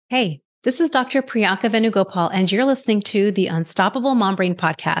Hey, this is Dr. Priyanka Venugopal, and you're listening to the Unstoppable Mom Brain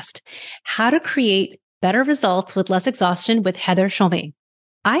podcast, How to Create Better Results with Less Exhaustion with Heather Chauvin.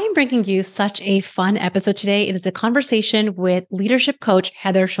 I am bringing you such a fun episode today. It is a conversation with leadership coach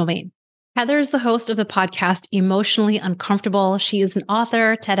Heather Chauvin. Heather is the host of the podcast Emotionally Uncomfortable. She is an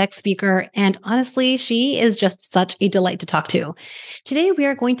author, TEDx speaker, and honestly, she is just such a delight to talk to. Today, we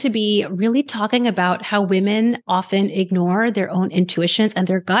are going to be really talking about how women often ignore their own intuitions and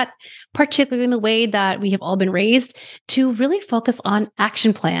their gut, particularly in the way that we have all been raised, to really focus on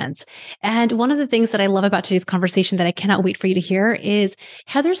action plans. And one of the things that I love about today's conversation that I cannot wait for you to hear is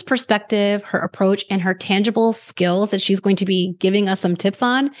Heather's perspective, her approach, and her tangible skills that she's going to be giving us some tips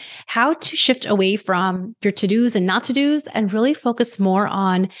on how to shift away from your to-dos and not to-dos and really focus more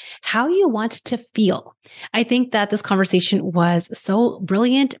on how you want to feel. I think that this conversation was so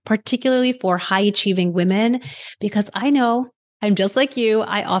brilliant, particularly for high-achieving women, because I know I'm just like you.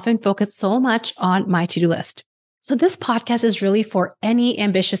 I often focus so much on my to-do list. So this podcast is really for any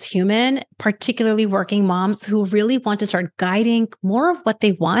ambitious human, particularly working moms who really want to start guiding more of what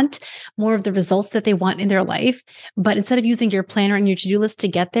they want, more of the results that they want in their life. But instead of using your planner and your to-do list to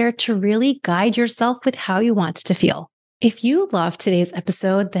get there, to really guide yourself with how you want to feel. If you love today's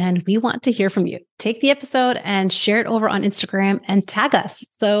episode, then we want to hear from you. Take the episode and share it over on Instagram and tag us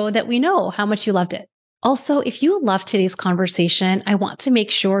so that we know how much you loved it. Also, if you love today's conversation, I want to make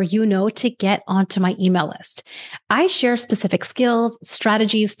sure you know to get onto my email list. I share specific skills,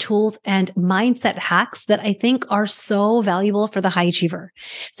 strategies, tools, and mindset hacks that I think are so valuable for the high achiever.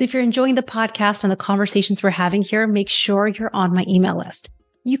 So if you're enjoying the podcast and the conversations we're having here, make sure you're on my email list.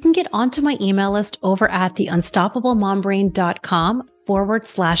 You can get onto my email list over at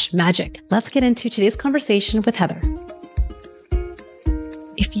theunstoppablemombrain.com/magic. Let's get into today's conversation with Heather.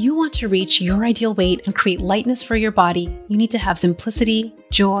 If you want to reach your ideal weight and create lightness for your body, you need to have simplicity,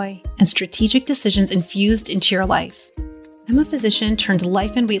 joy, and strategic decisions infused into your life. I'm a physician turned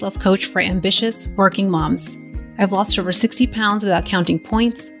life and weight loss coach for ambitious working moms. I've lost over 60 pounds without counting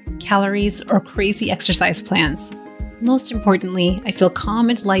points, calories, or crazy exercise plans. Most importantly, I feel calm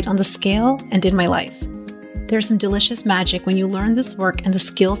and light on the scale and in my life. There's some delicious magic when you learn this work and the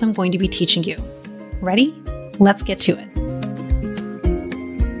skills I'm going to be teaching you. Ready? Let's get to it.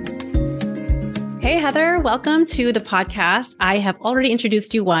 Hey, Heather, welcome to the podcast. I have already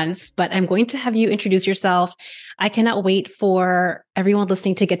introduced you once, but I'm going to have you introduce yourself. I cannot wait for everyone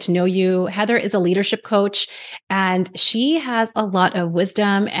listening to get to know you. Heather is a leadership coach, and she has a lot of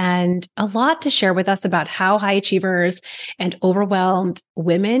wisdom and a lot to share with us about how high achievers and overwhelmed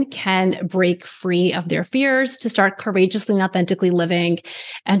women can break free of their fears to start courageously and authentically living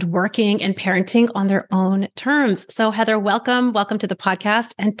and working and parenting on their own terms. So, Heather, welcome to the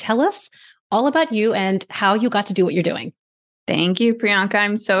podcast, and tell us all about you and how you got to do what you're doing. Thank you, Priyanka.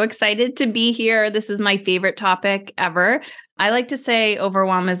 I'm so excited to be here. This is my favorite topic ever. I like to say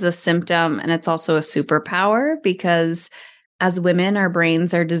overwhelm is a symptom and it's also a superpower because as women, our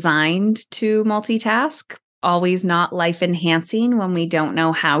brains are designed to multitask, always not life enhancing when we don't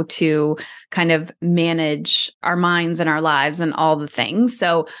know how to kind of manage our minds and our lives and all the things.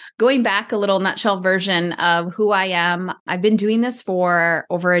 So going back, a little nutshell version of who I am, I've been doing this for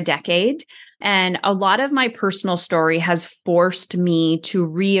over a decade. And a lot of my personal story has forced me to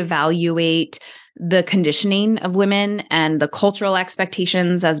reevaluate the conditioning of women and the cultural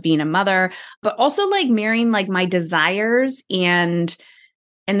expectations as being a mother, but also like marrying like my desires and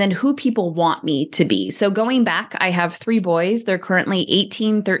then who people want me to be. So going back, I have 3 boys. They're currently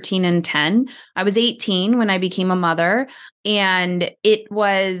 18, 13, and 10. I was 18 when I became a mother. And it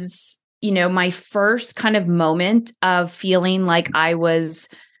was, my first kind of moment of feeling like I was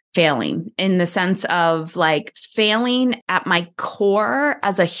failing in the sense of like failing at my core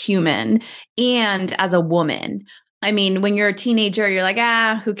as a human and as a woman. I mean, when you're a teenager, you're like,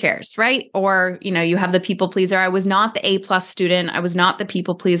 who cares, right? Or, you have the people pleaser. I was not the A+ student. I was not the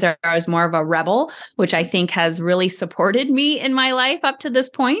people pleaser. I was more of a rebel, which I think has really supported me in my life up to this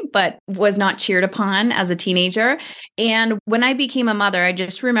point, but was not cheered upon as a teenager. And when I became a mother, I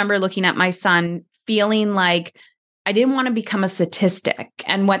just remember looking at my son feeling like I didn't want to become a statistic.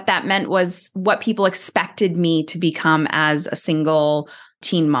 And what that meant was what people expected me to become as a single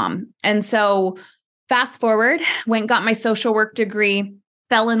teen mom. And so fast forward, got my social work degree,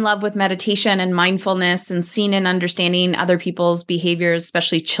 fell in love with meditation and mindfulness and seeing and understanding other people's behaviors,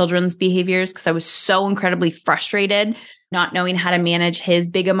 especially children's behaviors, because I was so incredibly frustrated, not knowing how to manage his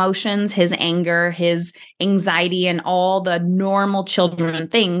big emotions, his anger, his anxiety, and all the normal children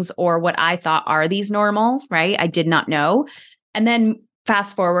things, or what I thought are these normal, right? I did not know. And then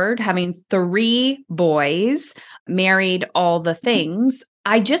fast forward, having 3 boys, married, all the things,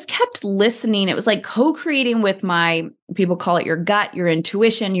 I just kept listening. It was like co-creating with people call it your gut, your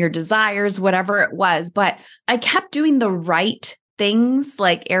intuition, your desires, whatever it was. But I kept doing the right things,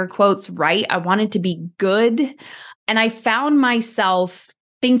 like air quotes, right. I wanted to be good. And I found myself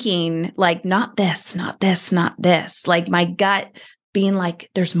thinking like, not this, not this, not this, like my gut being like,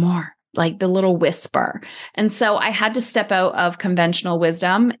 there's more, like the little whisper. And so I had to step out of conventional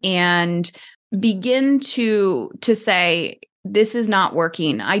wisdom and begin to say, this is not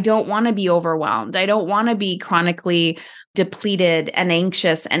working. I don't want to be overwhelmed. I don't want to be chronically depleted and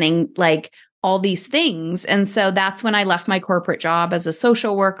anxious and like all these things. And so that's when I left my corporate job as a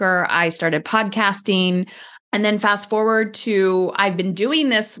social worker. I started podcasting. And then fast forward to, I've been doing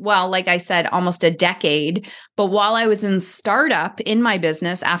this, well, like I said, almost a decade. But while I was in startup in my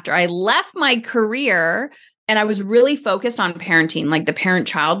business, after I left my career and I was really focused on parenting, like the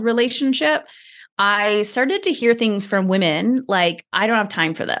parent-child relationship, I started to hear things from women like, I don't have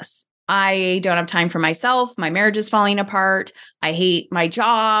time for this. I don't have time for myself. My marriage is falling apart. I hate my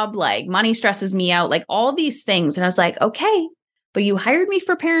job. Like money stresses me out, like all these things. And I was like, okay, but you hired me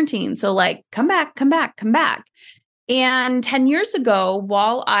for parenting. So like, come back, come back, come back. And 10 years ago,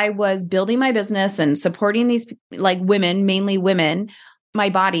 while I was building my business and supporting these like women, mainly women, my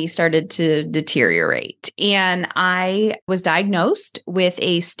body started to deteriorate. And I was diagnosed with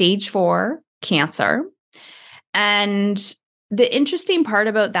a stage 4 cancer. And the interesting part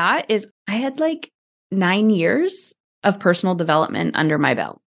about that is I had like 9 years of personal development under my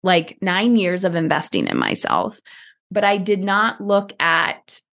belt, like 9 years of investing in myself. But I did not look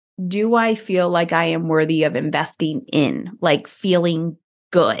at, do I feel like I am worthy of investing in, like feeling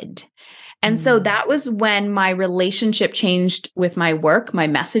good? And so that was when my relationship changed with my work, my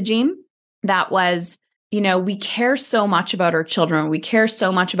messaging. That was, we care so much about our children. We care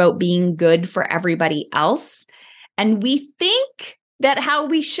so much about being good for everybody else. And we think that how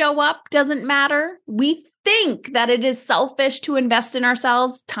we show up doesn't matter. We think that it is selfish to invest in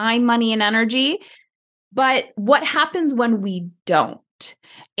ourselves, time, money, and energy. But what happens when we don't?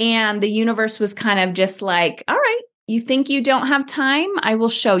 And the universe was kind of just like, all right, you think you don't have time? I will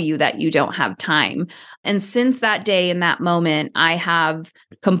show you that you don't have time. And since that day and that moment, I have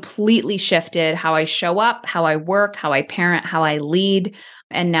completely shifted how I show up, how I work, how I parent, how I lead,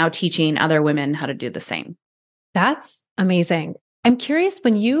 and now teaching other women how to do the same. That's amazing. I'm curious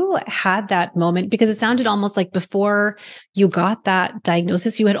when you had that moment, because it sounded almost like before you got that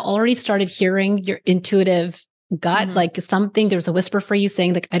diagnosis, you had already started hearing your intuitive gut, like something, there was a whisper for you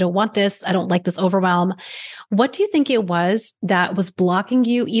saying like, I don't want this. I don't like this overwhelm. What do you think it was that was blocking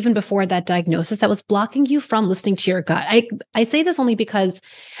you even before that diagnosis, that was blocking you from listening to your gut? I say this only because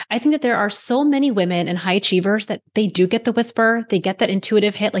I think that there are so many women and high achievers that they do get the whisper, they get that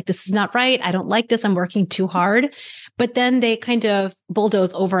intuitive hit, like, this is not right. I don't like this. I'm working too hard. But then they kind of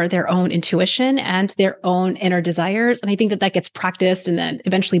bulldoze over their own intuition and their own inner desires. And I think that that gets practiced and then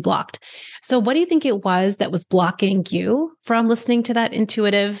eventually blocked. So what do you think it was that was blocking you from listening to that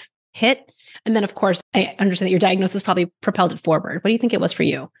intuitive hit? And then, of course, I understand that your diagnosis probably propelled it forward. What do you think it was for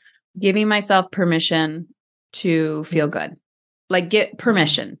you? Giving myself permission to feel good. Like, get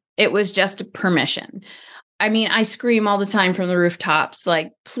permission. It was just permission. I mean, I scream all the time from the rooftops,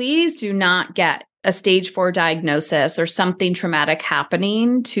 like, please do not get a stage 4 diagnosis or something traumatic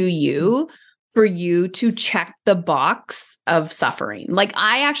happening to you for you to check the box of suffering. Like,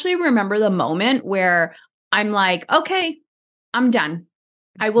 I actually remember the moment where I'm like, okay, I'm done.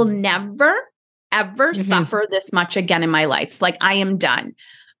 I will never, ever suffer this much again in my life. Like, I am done.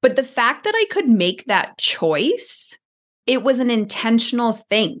 But the fact that I could make that choice, it was an intentional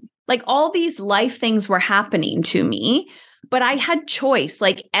thing. Like, all these life things were happening to me, but I had choice,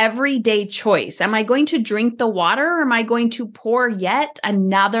 like everyday choice. Am I going to drink the water, or am I going to pour yet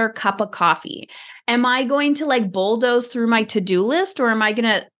another cup of coffee? Am I going to like bulldoze through my to-do list, or am I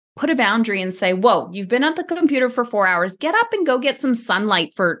going to put a boundary and say, whoa, you've been at the computer for 4 hours, get up and go get some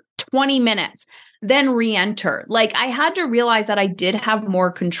sunlight for 20 minutes, then re-enter. Like, I had to realize that I did have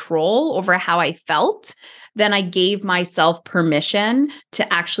more control over how I felt than I gave myself permission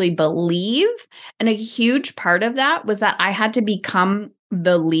to actually believe. And a huge part of that was that I had to become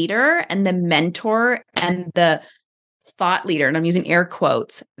the leader and the mentor and the thought leader, and I'm using air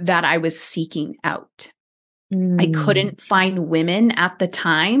quotes, that I was seeking out. I couldn't find women at the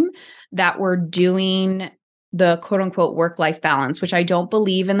time that were doing the quote unquote work-life balance, which I don't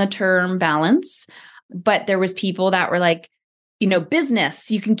believe in the term balance, but there was people that were like,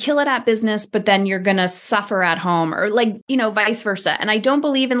 business, you can kill it at business, but then you're going to suffer at home, or like, vice versa. And I don't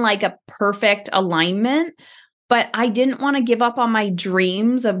believe in like a perfect alignment, but I didn't want to give up on my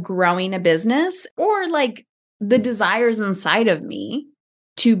dreams of growing a business or like the desires inside of me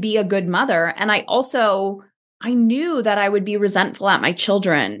to be a good mother. And I knew that I would be resentful at my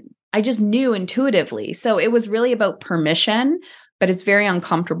children. I just knew intuitively. So it was really about permission, but it's very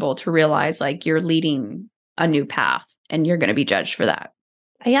uncomfortable to realize like you're leading a new path and you're going to be judged for that.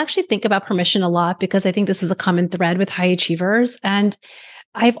 I actually think about permission a lot because I think this is a common thread with high achievers. And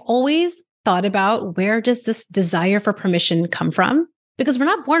I've always thought about, where does this desire for permission come from? Because we're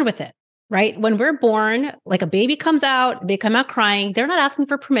not born with it, right? When we're born, like a baby comes out, they come out crying. They're not asking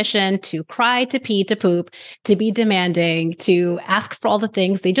for permission to cry, to pee, to poop, to be demanding, to ask for all the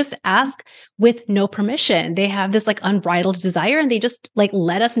things. They just ask with no permission. They have this like unbridled desire and they just like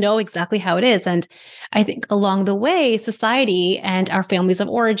let us know exactly how it is. And I think along the way, society and our families of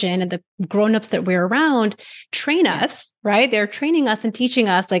origin and the grownups that we're around train us, right? They're training us and teaching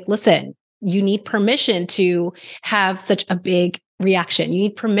us like, listen, you need permission to have such a big reaction. You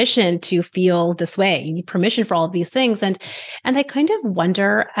need permission to feel this way. You need permission for all of these things. And I kind of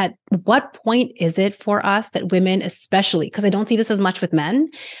wonder, at what point is it for us that women, especially, because I don't see this as much with men,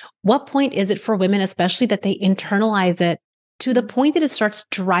 what point is it for women, especially, that they internalize it to the point that it starts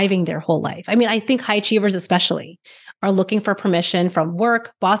driving their whole life? I mean, I think high achievers especially are looking for permission from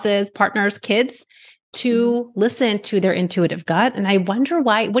work, bosses, partners, kids, to listen to their intuitive gut. And I wonder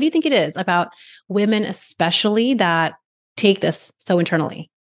why. What do you think it is about women especially that take this so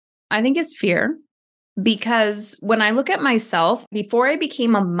internally? I think it's fear, because when I look at myself, before I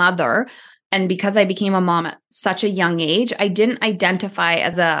became a mother, and because I became a mom at such a young age, I didn't identify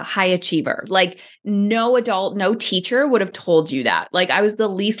as a high achiever. Like no adult, no teacher would have told you that. Like I was the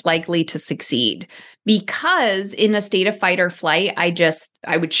least likely to succeed, because in a state of fight or flight, I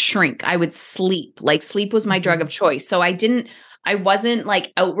would shrink. I would sleep. Like sleep was my drug of choice. So I wasn't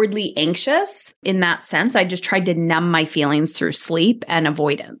like outwardly anxious in that sense. I just tried to numb my feelings through sleep and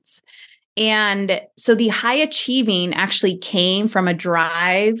avoidance. And so the high achieving actually came from a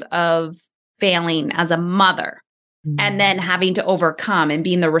drive of failing as a mother and then having to overcome and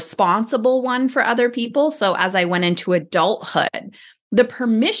being the responsible one for other people. So as I went into adulthood, the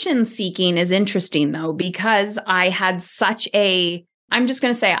permission seeking is interesting though, because I had I'm just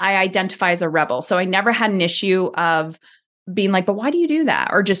going to say I identify as a rebel. So I never had an issue of being like, but why do you do that?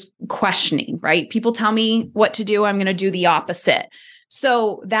 Or just questioning, right? People tell me what to do. I'm going to do the opposite.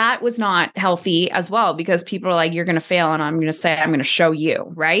 So that was not healthy as well, because people are like, you're going to fail. And I'm going to say, I'm going to show you,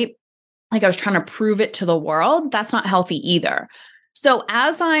 right? Like I was trying to prove it to the world. That's not healthy either. So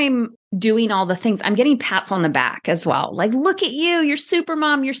as I'm doing all the things, I'm getting pats on the back as well. Like, look at you, you're super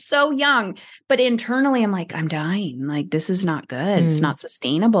mom, you're so young. But internally, I'm like, I'm dying. Like, this is not good. It's not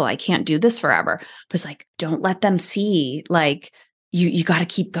sustainable. I can't do this forever. But it's like, don't let them see, like, you got to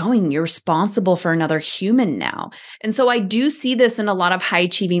keep going. You're responsible for another human now. And so I do see this in a lot of high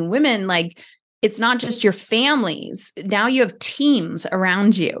achieving women. Like, it's not just your families. Now you have teams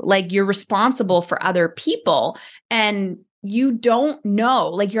around you. Like, you're responsible for other people. And you don't know,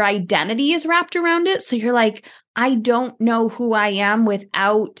 like your identity is wrapped around it. So you're like, I don't know who I am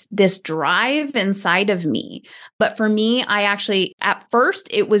without this drive inside of me. But for me, I actually, at first,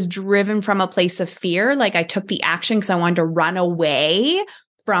 it was driven from a place of fear. Like I took the action because I wanted to run away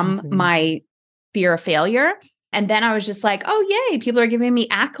from my fear of failure. And then I was just like, oh, yay, people are giving me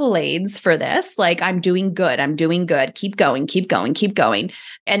accolades for this. Like, I'm doing good. I'm doing good. Keep going, keep going, keep going.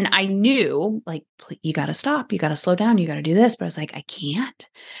 And I knew, like, you got to stop. You got to slow down. You got to do this. But I was like, I can't.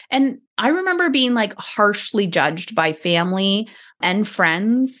 And I remember being like harshly judged by family and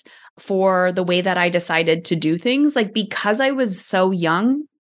friends for the way that I decided to do things. Like, because I was so young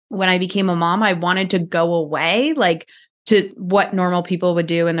when I became a mom, I wanted to go away, like, to what normal people would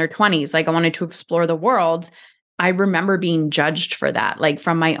do in their 20s. Like, I wanted to explore the world. I remember being judged for that, like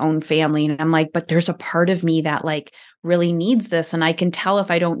from my own family. And I'm like, but there's a part of me that like really needs this. And I can tell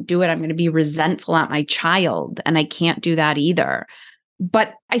if I don't do it, I'm going to be resentful at my child. And I can't do that either.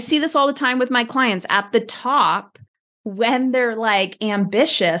 But I see this all the time with my clients at the top. When they're like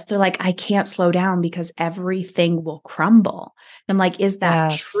ambitious, they're like, I can't slow down because everything will crumble. And I'm like, is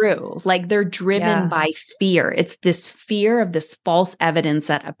that true? Like they're driven by fear. It's this fear of this false evidence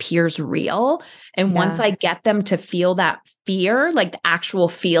that appears real. And once I get them to feel that fear, like the actual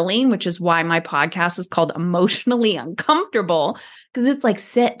feeling, which is why my podcast is called Emotionally Uncomfortable, because it's like,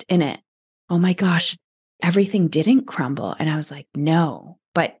 sit in it. Oh my gosh, everything didn't crumble. And I was like, no.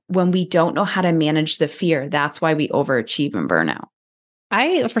 But when we don't know how to manage the fear, that's why we overachieve and burn out.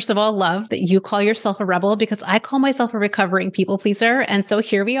 I, first of all, love that you call yourself a rebel, because I call myself a recovering people pleaser. And so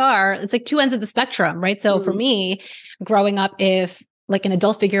here we are. It's like two ends of the spectrum, right? So for me, growing up, if like an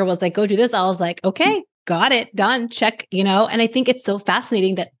adult figure was like, go do this, I was like, okay, got it done, check, and I think it's so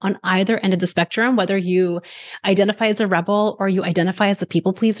fascinating that on either end of the spectrum, whether you identify as a rebel or you identify as a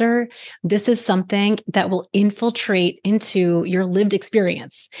people pleaser, this is something that will infiltrate into your lived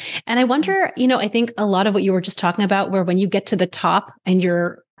experience. And I wonder, I think a lot of what you were just talking about, where when you get to the top and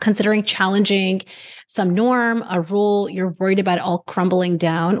you're considering challenging some norm, a rule, you're worried about it all crumbling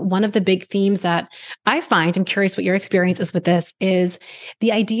down. One of the big themes that I find, I'm curious what your experience is with this, is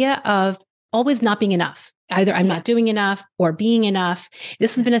the idea of always not being enough. Either I'm not doing enough or being enough.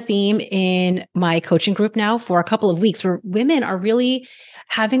 This has been a theme in my coaching group now for a couple of weeks, where women are really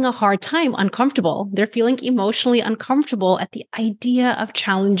having a hard time, uncomfortable. They're feeling emotionally uncomfortable at the idea of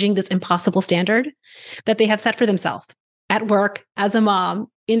challenging this impossible standard that they have set for themselves at work, as a mom,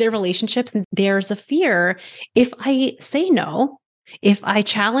 in their relationships. And there's a fear, if I say no, if I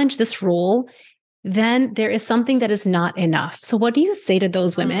challenge this rule, then there is something that is not enough. So what do you say to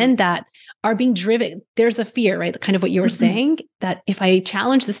those women that are being driven? There's a fear, right? Kind of what you were saying, that if I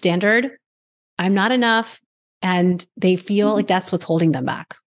challenge the standard, I'm not enough, and they feel like that's what's holding them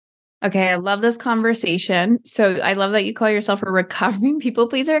back. Okay, I love this conversation. So I love that you call yourself a recovering people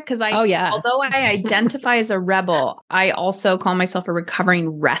pleaser, because although I identify as a rebel, I also call myself a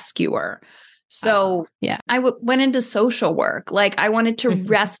recovering rescuer. So I went into social work. Like, I wanted to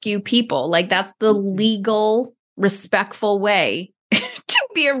rescue people. Like, that's the legal, respectful way to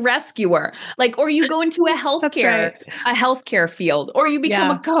be a rescuer. Like, or you go into a healthcare field, or you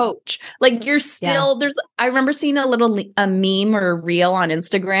become a coach. Like, you're still I remember seeing a meme or a reel on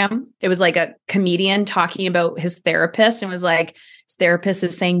Instagram. It was like a comedian talking about his therapist, and it was like, his therapist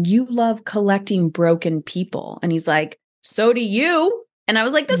is saying, "You love collecting broken people." And he's like, "So do you." And I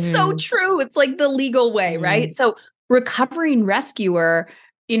was like, that's so true. It's like the legal way, right? So recovering rescuer,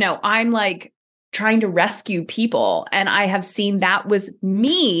 I'm like trying to rescue people. And I have seen that was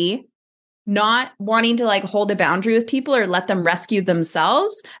me not wanting to like hold a boundary with people or let them rescue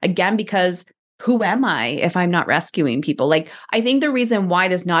themselves. Again, because who am I if I'm not rescuing people? Like, I think the reason why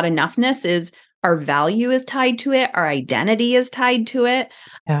this not enoughness is our value is tied to it. Our identity is tied to it.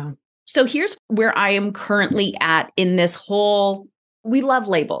 Yeah. So here's where I am currently at in this whole. We love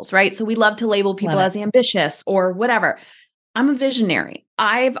labels, right? So we love to label people as ambitious or whatever. I'm a visionary.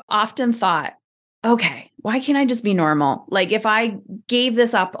 I've often thought, okay, why can't I just be normal? Like, if I gave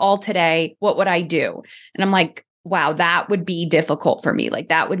this up all today, what would I do? And I'm like, wow, that would be difficult for me. Like,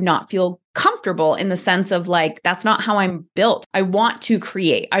 that would not feel comfortable, in the sense of like, that's not how I'm built. I want to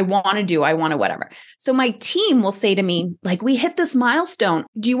create. I want to whatever. So my team will say to me, like, we hit this milestone.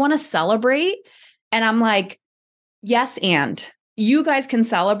 Do you want to celebrate? And I'm like, yes, and you guys can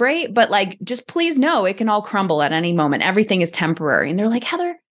celebrate, but like, just please know it can all crumble at any moment. Everything is temporary. And they're like,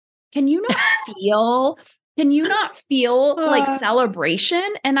 Heather, can you not feel like celebration?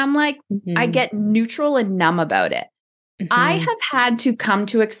 And I'm like, I get neutral and numb about it. I have had to come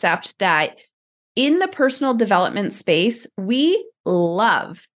to accept that in the personal development space, we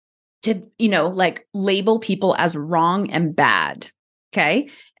love to, like, label people as wrong and bad. Okay.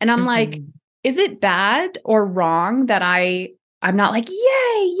 And I'm like, is it bad or wrong that I'm not like,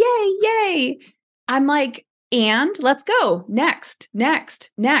 yay, yay, yay. I'm like, and let's go. Next.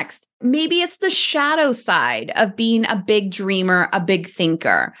 Maybe it's the shadow side of being a big dreamer, a big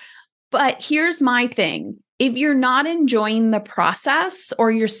thinker. But here's my thing. If you're not enjoying the process,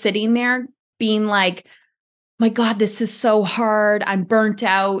 or you're sitting there being like, my God, this is so hard, I'm burnt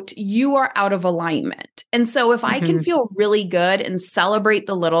out, you are out of alignment. And so if I can feel really good and celebrate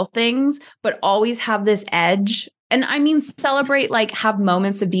the little things, but always have this edge, and I mean, celebrate, like, have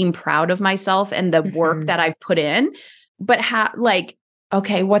moments of being proud of myself and the work that I've put in, but like,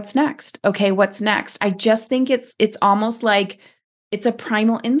 okay, what's next? I just think it's almost like it's a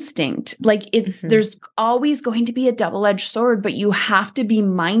primal instinct. Like, there's always going to be a double-edged sword, but you have to be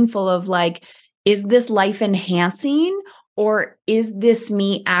mindful of, like, is this life enhancing, or is this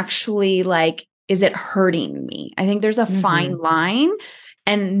me actually, like, is it hurting me? I think there's a fine line.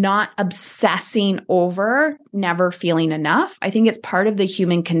 And not obsessing over never feeling enough. I think it's part of the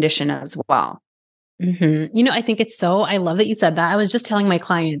human condition as well. I think I love that you said that. I was just telling my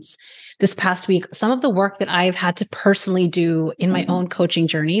clients this past week, some of the work that I've had to personally do in my own coaching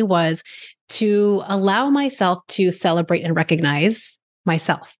journey was to allow myself to celebrate and recognize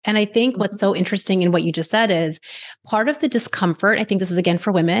myself. And I think what's so interesting in what you just said is part of the discomfort, I think this is again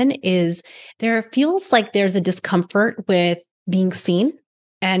for women, is there feels like there's a discomfort with being seen.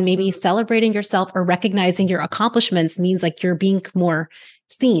 And maybe celebrating yourself or recognizing your accomplishments means like you're being more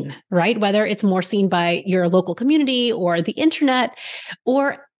seen, right? Whether it's more seen by your local community or the internet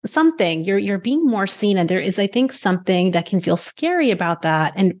or something, you're being more seen. And there is, I think, something that can feel scary about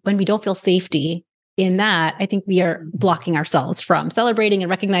that. And when we don't feel safety in that, I think we are blocking ourselves from celebrating and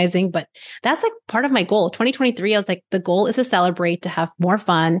recognizing. But that's like part of my goal. 2023, I was like, the goal is to celebrate, to have more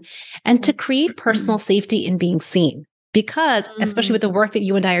fun, and to create personal safety in being seen. Because especially with the work that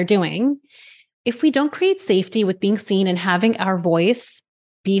you and I are doing, if we don't create safety with being seen and having our voice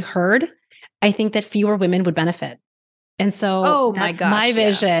be heard, I think that fewer women would benefit. And so that's my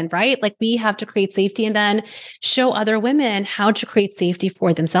vision, right? Like we have to create safety and then show other women how to create safety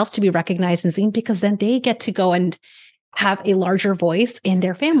for themselves to be recognized and seen, because then they get to go and have a larger voice in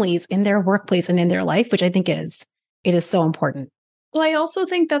their families, in their workplace, and in their life, which I think it is so important. Well, I also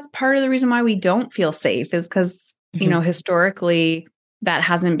think that's part of the reason why we don't feel safe is because, you know, historically that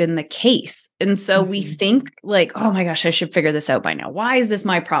hasn't been the case. And so we think like, oh my gosh, I should figure this out by now. Why is this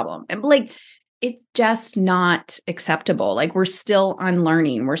my problem? And like, it's just not acceptable. Like we're still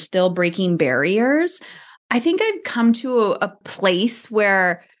unlearning. We're still breaking barriers. I think I've come to a place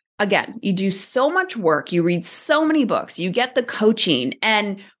where, again, you do so much work, you read so many books, you get the coaching,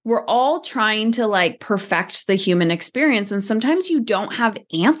 and we're all trying to like perfect the human experience. And sometimes you don't have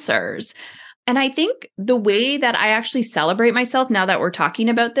answers. And I think the way that I actually celebrate myself now that we're talking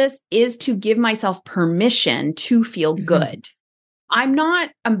about this is to give myself permission to feel good. I'm not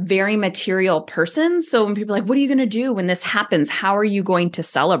a very material person. So when people are like, what are you going to do when this happens? How are you going to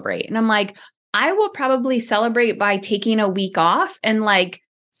celebrate? And I'm like, I will probably celebrate by taking a week off and like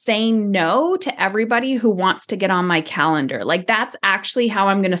saying no to everybody who wants to get on my calendar. Like that's actually how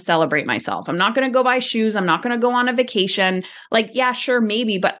I'm going to celebrate myself. I'm not going to go buy shoes. I'm not going to go on a vacation. Like, yeah, sure,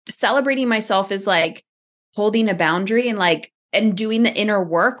 maybe. But celebrating myself is like holding a boundary and like, and doing the inner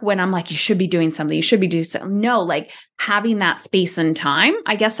work when I'm like, you should be doing something. You should be doing something. No, like having that space and time.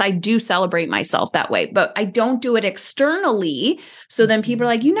 I guess I do celebrate myself that way, but I don't do it externally. So then people are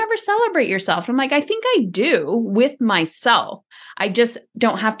like, you never celebrate yourself. I'm like, I think I do with myself. I just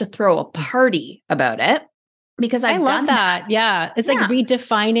don't have to throw a party about it because I love that. Yeah. It's like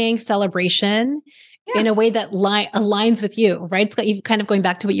redefining celebration in a way that aligns with you, right? It's like kind of going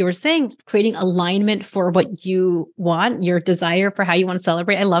back to what you were saying, creating alignment for what you want, your desire for how you want to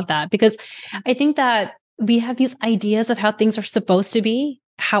celebrate. I love that because I think that we have these ideas of how things are supposed to be,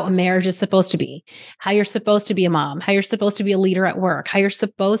 how a marriage is supposed to be, how you're supposed to be a mom, how you're supposed to be a leader at work, how you're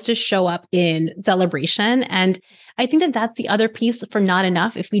supposed to show up in celebration. And I think that that's the other piece for not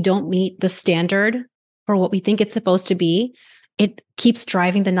enough. If we don't meet the standard for what we think it's supposed to be, it keeps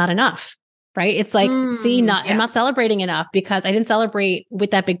driving the not enough. Right? It's like, I'm not celebrating enough because I didn't celebrate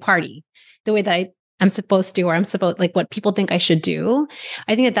with that big party the way that I'm supposed to, or I'm supposed, like what people think I should do.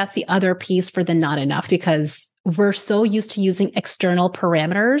 I think that that's the other piece for the not enough because we're so used to using external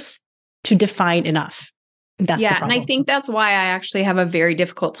parameters to define enough. That's and I think that's why I actually have a very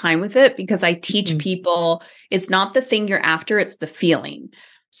difficult time with it because I teach people it's not the thing you're after, it's the feeling.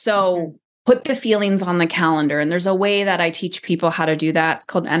 So put the feelings on the calendar. And there's a way that I teach people how to do that. It's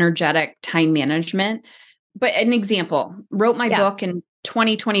called energetic time management. But an example, wrote my book in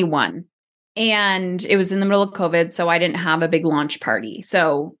 2021 and it was in the middle of COVID. So I didn't have a big launch party.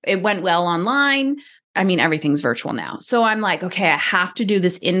 So it went well online. I mean, everything's virtual now. So I'm like, okay, I have to do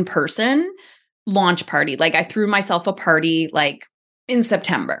this in-person launch party. Like I threw myself a party like in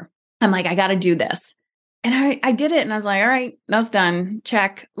September. I'm like, I got to do this. And I did it. And I was like, all right, that's done.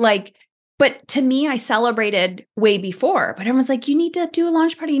 Check. Like, but to me, I celebrated way before, but everyone's like, you need to do a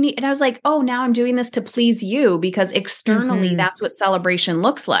launch party. And I was like, oh, now I'm doing this to please you because externally that's what celebration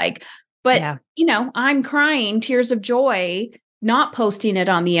looks like. But, you know, I'm crying tears of joy, not posting it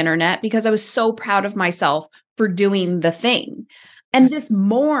on the internet because I was so proud of myself for doing the thing. And this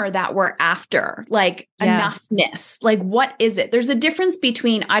more that we're after, like enoughness, like what is it? There's a difference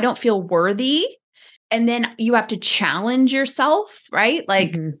between I don't feel worthy and then you have to challenge yourself, right?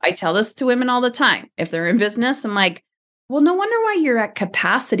 Like I tell this to women all the time. If they're in business, I'm like, well, no wonder why you're at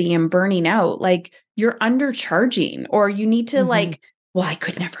capacity and burning out. Like you're undercharging or you need to like, well, I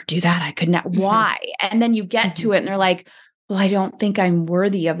could never do that. I could not. Why? And then you get to it and they're like, well, I don't think I'm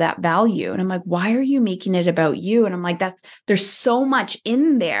worthy of that value. And I'm like, why are you making it about you? And I'm like, there's so much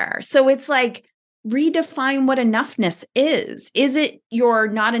in there. So it's like, redefine what enoughness is. Is it you're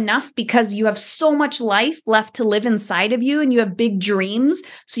not enough because you have so much life left to live inside of you and you have big dreams?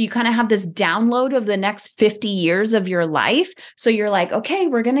 So you kind of have this download of the next 50 years of your life. So you're like, okay,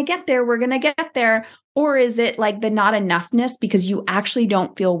 we're going to get there. We're going to get there. Or is it like the not enoughness because you actually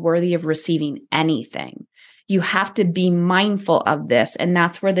don't feel worthy of receiving anything? You have to be mindful of this. And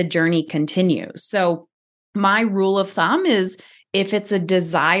that's where the journey continues. So my rule of thumb is if it's a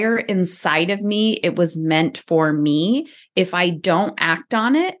desire inside of me, it was meant for me. If I don't act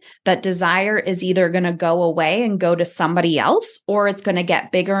on it, that desire is either going to go away and go to somebody else, or it's going to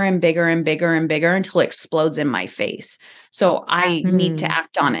get bigger and bigger and bigger and bigger until it explodes in my face. So I need to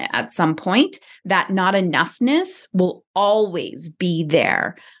act on it at some point. That not enoughness will always be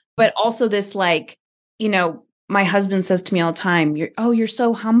there. But also this like, my husband says to me all the time, you're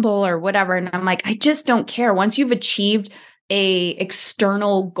so humble or whatever. And I'm like, I just don't care. Once you've achieved a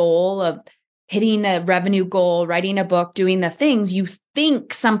external goal of hitting a revenue goal, writing a book, doing the things, you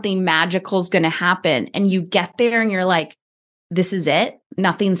think something magical is going to happen. And you get there and you're like, this is it.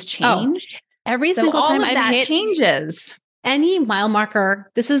 Nothing's changed. Every single time I've hit changes. Any mile marker,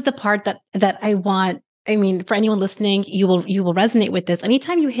 this is the part that I want. I mean, for anyone listening, you will resonate with this.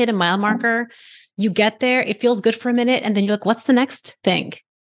 Anytime you hit a mile marker, you get there, it feels good for a minute. And then you're like, what's the next thing?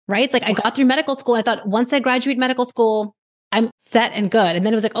 Right? It's like I got through medical school. I thought once I graduate medical school, I'm set and good. And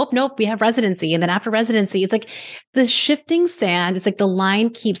then it was like, oh, nope, we have residency. And then after residency, it's like the shifting sand. It's like the line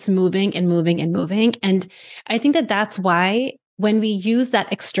keeps moving and moving and moving. And I think that's why when we use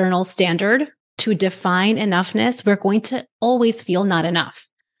that external standard to define enoughness, we're going to always feel not enough.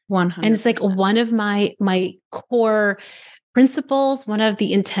 100%. And it's like one of my core principles, one of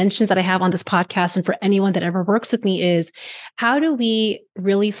the intentions that I have on this podcast and for anyone that ever works with me is how do we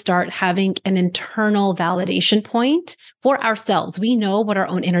really start having an internal validation point for ourselves? We know what our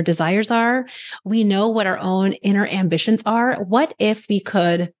own inner desires are. We know what our own inner ambitions are. What if we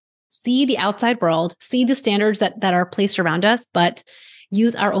could see the outside world, see the standards that are placed around us, but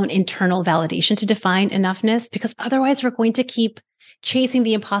use our own internal validation to define enoughness? Because otherwise we're going to keep chasing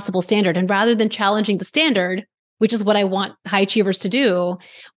the impossible standard. And rather than challenging the standard, which is what I want high achievers to do,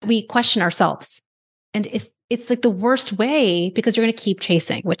 we question ourselves. And it's like the worst way because you're going to keep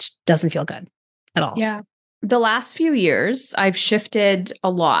chasing, which doesn't feel good at all. Yeah. The last few years, I've shifted a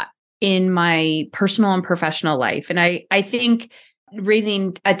lot in my personal and professional life. And I think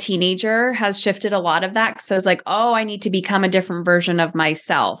raising a teenager has shifted a lot of that. So it's like, oh, I need to become a different version of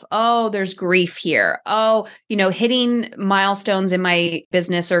myself. Oh, there's grief here. Oh, hitting milestones in my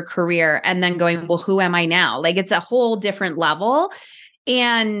business or career and then going, well, who am I now? Like it's a whole different level.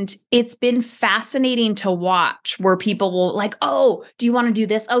 And it's been fascinating to watch where people will like, oh, do you want to do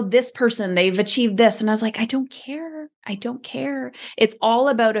this? Oh, this person, they've achieved this. And I was like, I don't care. I don't care. It's all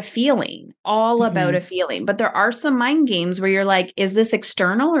about a feeling, about a feeling. But there are some mind games where you're like, is this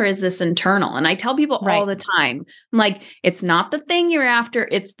external or is this internal? And I tell people all the time, I'm like, it's not the thing you're after,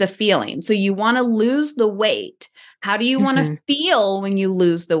 it's the feeling. So you want to lose the weight. How do you want to feel when you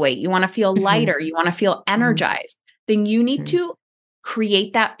lose the weight? You want to feel lighter. You want to feel energized. Then you need to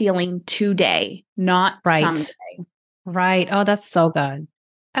create that feeling today, not someday. Right. Oh, that's so good.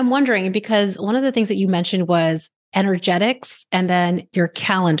 I'm wondering because one of the things that you mentioned was energetics and then your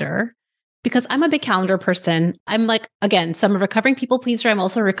calendar, because I'm a big calendar person. I'm like, again, so I'm a recovering people pleaser. I'm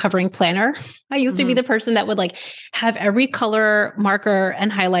also a recovering planner. I used to be the person that would like have every color marker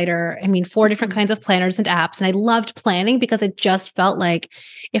and highlighter. I mean, 4 different kinds of planners and apps. And I loved planning because it just felt like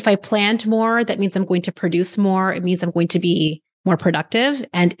if I planned more, that means I'm going to produce more. It means I'm going to be more productive.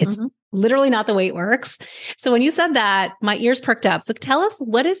 And it's literally not the way it works. So when you said that, my ears perked up. So tell us,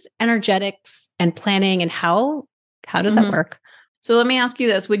 what is energetics and planning and how does that work? So let me ask you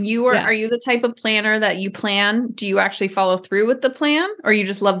this. When you are you the type of planner that you plan? Do you actually follow through with the plan or you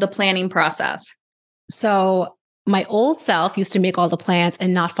just love the planning process? So my old self used to make all the plans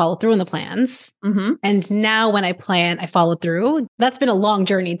and not follow through on the plans. And now when I plan, I follow through. That's been a long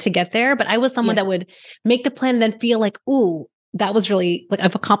journey to get there. But I was someone that would make the plan and then feel like, ooh, that was really like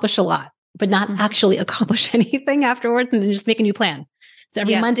I've accomplished a lot, but not actually accomplish anything afterwards and then just make a new plan. So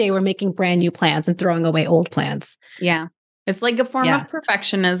every Monday we're making brand new plans and throwing away old plans. Yeah. It's like a form of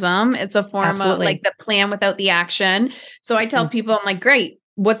perfectionism. It's a form of like the plan without the action. So I tell people, I'm like, great.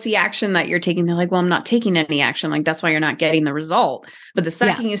 What's the action that you're taking? They're like, well, I'm not taking any action. Like, that's why you're not getting the result. But the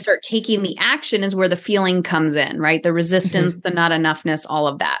second you start taking the action is where the feeling comes in, right? The resistance, the not enoughness, all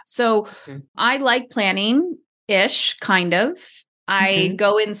of that. So I like planning-ish, kind of. I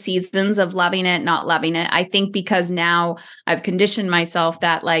go in seasons of loving it, not loving it. I think because now I've conditioned myself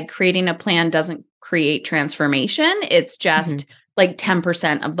that like creating a plan doesn't create transformation. It's just like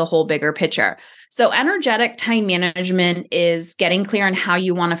 10% of the whole bigger picture. So energetic time management is getting clear on how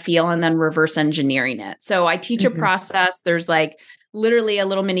you want to feel and then reverse engineering it. So I teach a process. There's like literally a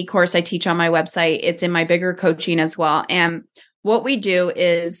little mini course I teach on my website. It's in my bigger coaching as well. And what we do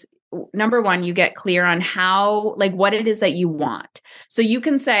is, number one, you get clear on how, like what it is that you want. So you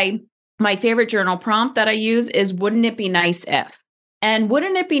can say, my favorite journal prompt that I use is, wouldn't it be nice if? And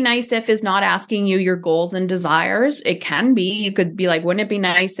wouldn't it be nice if is not asking you your goals and desires? It can be. You could be like, wouldn't it be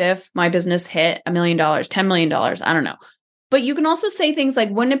nice if my business hit $1 million, $10 million? I don't know. But you can also say things like,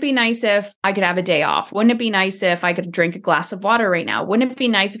 wouldn't it be nice if I could have a day off? Wouldn't it be nice if I could drink a glass of water right now? Wouldn't it be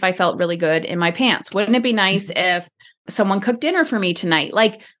nice if I felt really good in my pants? Wouldn't it be nice if someone cooked dinner for me tonight?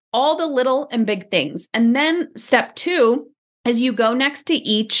 Like all the little and big things. And then step 2 is you go next to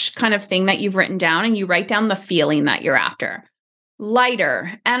each kind of thing that you've written down and you write down the feeling that you're after.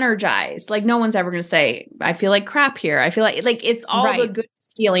 Lighter, energized. Like no one's ever going to say, I feel like crap here. I feel like it's all the good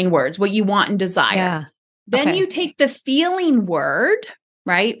feeling words, what you want and desire. Yeah. Then you take the feeling word,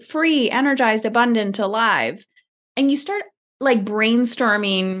 right? Free, energized, abundant, alive. And you start like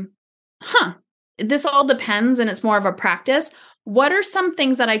brainstorming, this all depends and it's more of a practice. What are some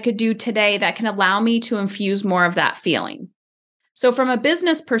things that I could do today that can allow me to infuse more of that feeling? So from a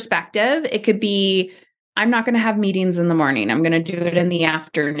business perspective, it could be, I'm not going to have meetings in the morning. I'm going to do it in the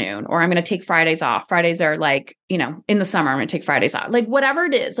afternoon, or I'm going to take Fridays off. Fridays are like, in the summer, I'm going to take Fridays off. Like whatever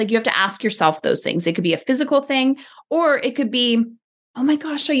it is, like you have to ask yourself those things. It could be a physical thing, or it could be, oh my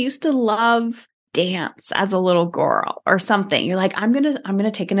gosh, I used to love dance as a little girl or something. You're like, I'm going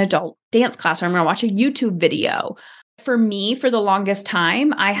to take an adult dance class, or I'm going to watch a YouTube video. For me, for the longest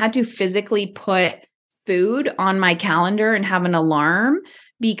time, I had to physically put food on my calendar and have an alarm,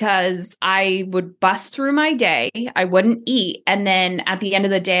 because I would bust through my day. I wouldn't eat. And then at the end of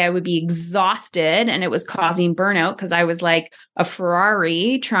the day, I would be exhausted, and it was causing burnout because I was like a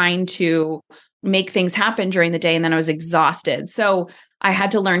Ferrari trying to make things happen during the day. And then I was exhausted. So I had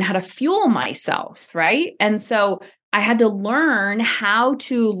to learn how to fuel myself, right? And so I had to learn how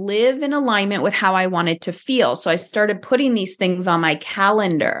to live in alignment with how I wanted to feel. So I started putting these things on my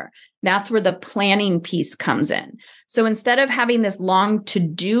calendar. That's where the planning piece comes in. So instead of having this long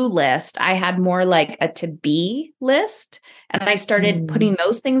to-do list, I had more like a to-be list. And I started putting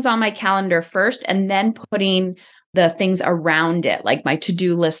those things on my calendar first, and then putting the things around it, like my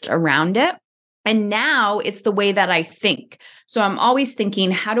to-do list around it. And now it's the way that I think. So I'm always thinking,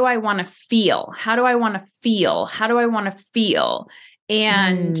 how do I want to feel? How do I want to feel? How do I want to feel?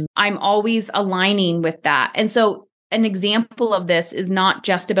 And I'm always aligning with that. And so an example of this is not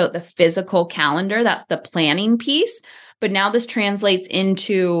just about the physical calendar, that's the planning piece, but now this translates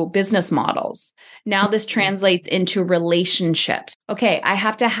into business models. Now this translates into relationships. Okay, I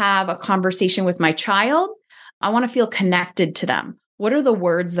have to have a conversation with my child. I want to feel connected to them. What are the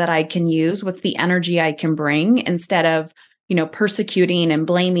words that I can use? What's the energy I can bring instead of, persecuting and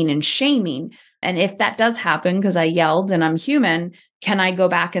blaming and shaming? And if that does happen because I yelled and I'm human, can I go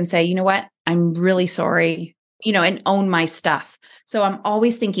back and say, you know what? I'm really sorry, and own my stuff. So I'm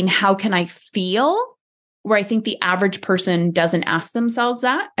always thinking, how can I feel? Where I think the average person doesn't ask themselves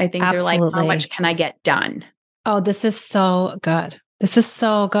that. I think they're like, how much can I get done? Oh, this is so good. This is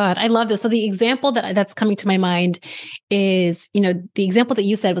so good. I love this. So the example that's coming to my mind is, the example that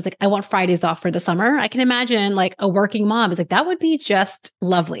you said was like, I want Fridays off for the summer. I can imagine like a working mom is like, that would be just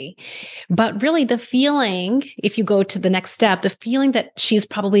lovely. But really the feeling, if you go to the next step, the feeling that she's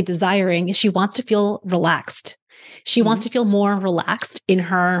probably desiring is she wants to feel relaxed. She wants to feel more relaxed in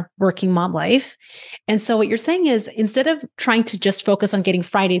her working mom life. And so what you're saying is, instead of trying to just focus on getting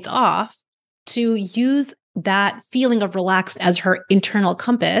Fridays off, to use that feeling of relaxed as her internal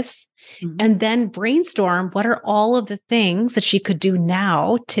compass, and then brainstorm what are all of the things that she could do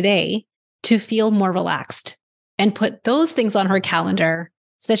now, today, to feel more relaxed, and put those things on her calendar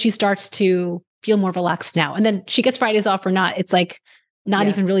so that she starts to feel more relaxed now. And then she gets Fridays off or not. It's like not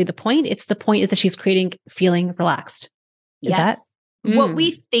even really the point. It's the point is that she's creating feeling relaxed. Is that what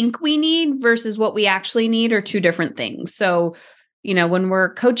we think we need versus what we actually need are two different things. So, when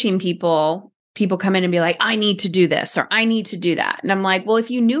we're coaching people come in and be like, I need to do this or I need to do that. And I'm like, well,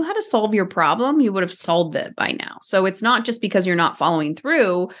 if you knew how to solve your problem, you would have solved it by now. So it's not just because you're not following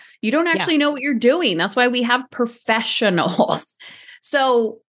through. You don't actually know what you're doing. That's why we have professionals.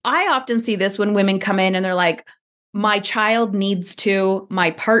 So I often see this when women come in and they're like, my child needs to,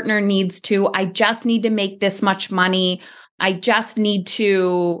 my partner needs to, I just need to make this much money. I just need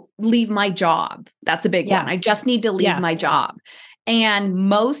to leave my job. That's a big one. I just need to leave my job. And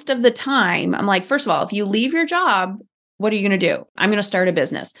most of the time, I'm like, first of all, if you leave your job, what are you going to do? I'm going to start a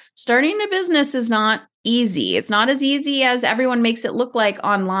business. Starting a business is not easy. It's not as easy as everyone makes it look like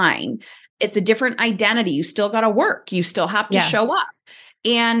online. It's a different identity. You still got to work. You still have to show up.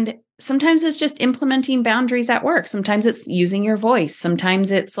 And sometimes it's just implementing boundaries at work. Sometimes it's using your voice.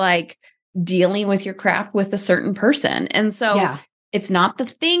 Sometimes it's like dealing with your crap with a certain person. And so it's not the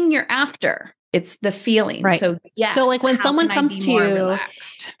thing you're after. It's the feeling. Right. So yes. So like when how someone can I comes be to more you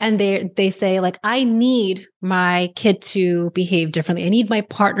relaxed? and they say like, I need my kid to behave differently. I need my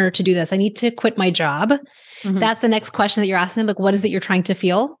partner to do this. I need to quit my job. Mhm. That's the next question that you're asking them. Like, what is it you're trying to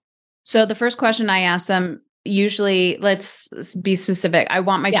feel? So the first question I ask them, usually, let's be specific. I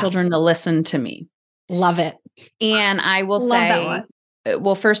want my children to listen to me. Love it. And I will Love that say, one.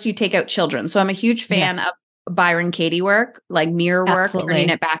 well, first you take out children. So I'm a huge fan of Byron Katie work, like mirror work, Absolutely. turning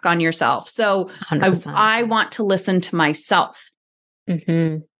it back on yourself. So 100%. I want to listen to myself.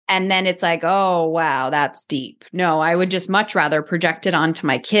 Mm-hmm. And then it's like, oh, wow, that's deep. No, I would just much rather project it onto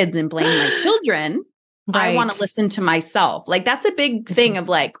my kids and blame my children. Right. I want to listen to myself. Like that's a big thing of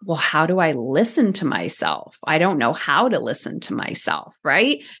like, well, how do I listen to myself? I don't know how to listen to myself,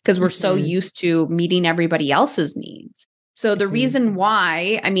 right? Because we're so used to meeting everybody else's needs. So the reason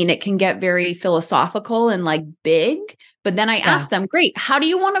why, I mean, it can get very philosophical and like big, but then I ask them, great, how do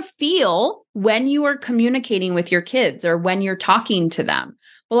you want to feel when you are communicating with your kids or when you're talking to them?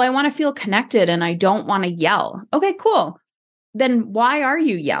 Well, I want to feel connected and I don't want to yell. Okay, cool. Then why are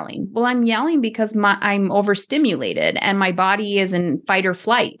you yelling? Well, I'm yelling because I'm overstimulated and my body is in fight or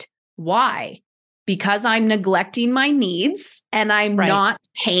flight. Why? Because I'm neglecting my needs and I'm not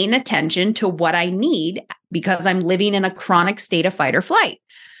paying attention to what I need because I'm living in a chronic state of fight or flight.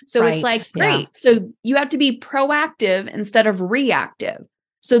 So it's like, great. So you have to be proactive instead of reactive.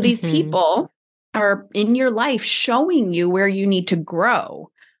 So these people are in your life showing you where you need to grow.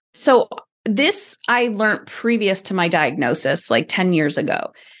 So this I learned previous to my diagnosis, like 10 years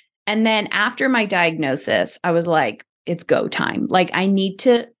ago. And then after my diagnosis, I was like, it's go time. Like I need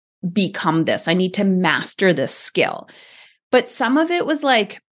to become this. I need to master this skill. But some of it was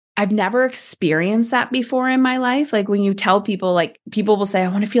like, I've never experienced that before in my life. Like when you tell people, like people will say, I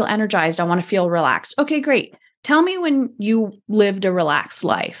want to feel energized. I want to feel relaxed. Okay, great. Tell me when you lived a relaxed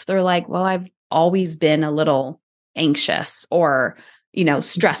life. They're like, well, I've always been a little anxious or,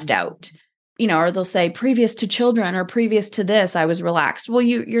 stressed out. Or they'll say previous to children or previous to this, I was relaxed. Well,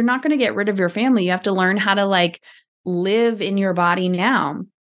 you're not going to get rid of your family. You have to learn how to like live in your body now.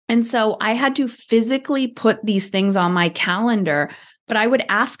 And so I had to physically put these things on my calendar, but I would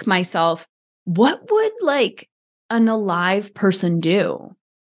ask myself, what would like an alive person do?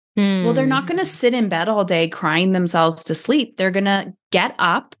 Well, they're not going to sit in bed all day crying themselves to sleep. They're going to get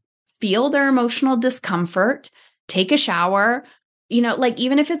up, feel their emotional discomfort, take a shower, like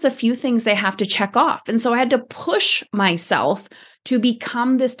even if it's a few things they have to check off. And so I had to push myself to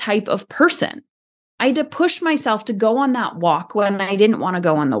become this type of person. I had to push myself to go on that walk when I didn't want to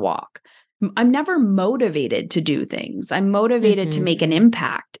go on the walk. I'm never motivated to do things. I'm motivated to make an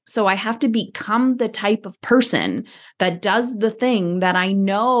impact. So I have to become the type of person that does the thing that I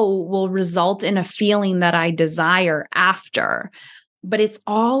know will result in a feeling that I desire after. But it's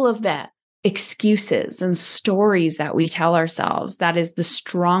all of that excuses and stories that we tell ourselves that is the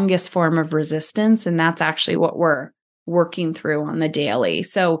strongest form of resistance. And that's actually what we're working through on the daily.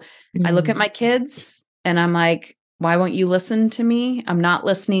 So I look at my kids and I'm like, why won't you listen to me? I'm not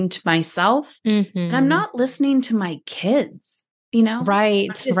listening to myself and I'm not listening to my kids, Right.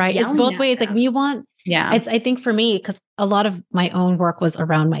 It's both ways. Like we want, I think for me, because a lot of my own work was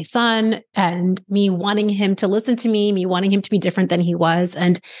around my son and me wanting him to listen to me wanting him to be different than he was.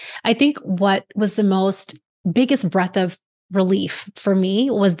 And I think what was the biggest breath of relief for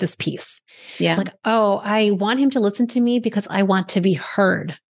me was this piece. Yeah. Like, oh, I want him to listen to me because I want to be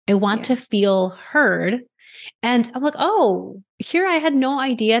heard. I want to feel heard. And I'm like, oh, here I had no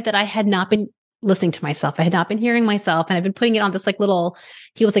idea that I had not been listening to myself. I had not been hearing myself. And I've been putting it on this like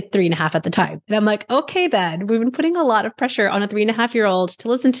he was like 3.5 at the time. And I'm like, okay, then we've been putting a lot of pressure on a 3.5-year-old to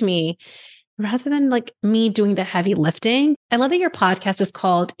listen to me rather than like me doing the heavy lifting. I love that your podcast is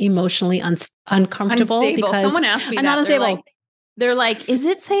called Emotionally Uncomfortable. Unstable. Because someone asked me I'm not unstable. They're like, is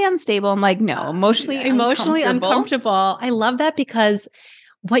it say unstable? I'm like, no, emotionally uncomfortable. I love that because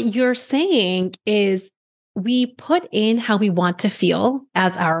what you're saying is we put in how we want to feel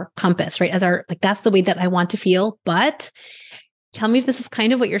as our compass, right? That's the way that I want to feel. But tell me if this is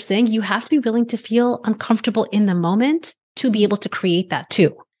kind of what you're saying. You have to be willing to feel uncomfortable in the moment to be able to create that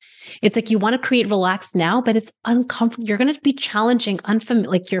too. It's like you want to create relax now, but it's uncomfortable. You're going to be challenging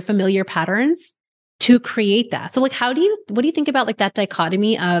your familiar patterns to create that. So like, what do you think about like that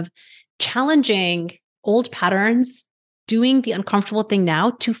dichotomy of challenging old patterns, doing the uncomfortable thing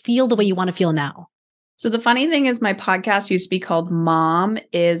now to feel the way you want to feel now? So the funny thing is my podcast used to be called Mom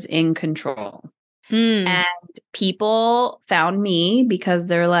is in Control. And people found me because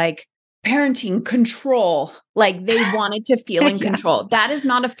they're like, parenting control. Like they wanted to feel in control. That is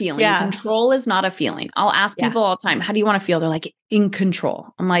not a feeling. Control is not a feeling. I'll ask people all the time, how do you want to feel? They're like, in control.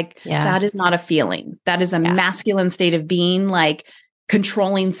 I'm like, that is not a feeling. That is a masculine state of being, like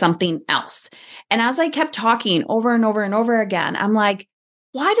controlling something else. And as I kept talking over and over and over again, I'm like,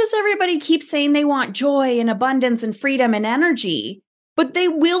 why does everybody keep saying they want joy and abundance and freedom and energy, but they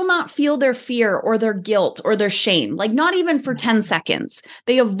will not feel their fear or their guilt or their shame, like not even for 10 seconds.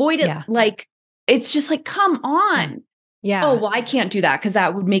 They avoid it. Like, it's just like, come on. Yeah. Oh, well, I can't do that because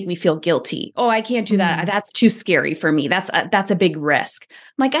that would make me feel guilty. Oh, I can't do that. That's too scary for me. That's a big risk.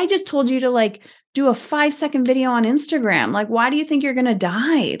 I'm like, I just told you to like do a 5-second video on Instagram. Like, why do you think you're going to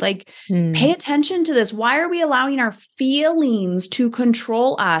die? Like, pay attention to this. Why are we allowing our feelings to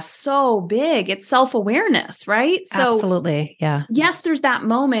control us so big? It's self-awareness, right? So absolutely. Yeah. Yes, there's that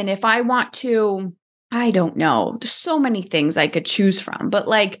moment. If I want to, I don't know, there's so many things I could choose from, but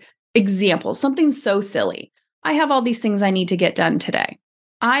like example, something so silly. I have all these things I need to get done today.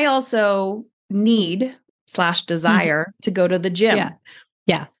 I also need / desire to go to the gym.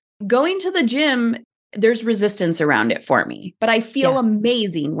 Yeah. Going to the gym, there's resistance around it for me, but I feel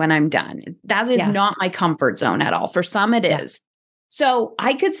amazing when I'm done. That is not my comfort zone at all. For some, it is. So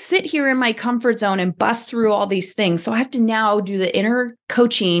I could sit here in my comfort zone and bust through all these things. So I have to now do the inner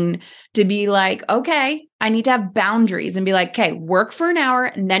coaching to be like, okay, I need to have boundaries and be like, okay, work for an hour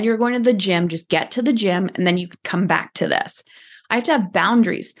and then you're going to the gym. Just get to the gym and then you can come back to this. I have to have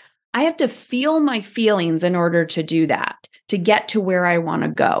boundaries. I have to feel my feelings in order to do that, to get to where I want to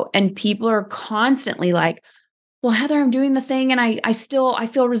go. And people are constantly like, well, Heather, I'm doing the thing and I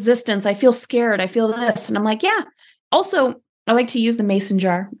feel resistance. I feel scared. I feel this. And I'm like, yeah. Also, I like to use the mason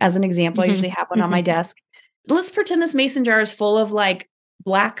jar as an example. I usually have one on my desk. Let's pretend this mason jar is full of like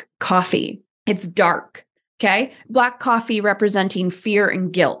black coffee. It's dark. Okay. Black coffee representing fear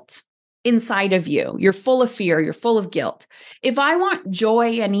and guilt inside of you. You're full of fear. You're full of guilt. If I want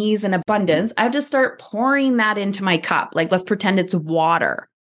joy and ease and abundance, I have to start pouring that into my cup. Like, let's pretend it's water.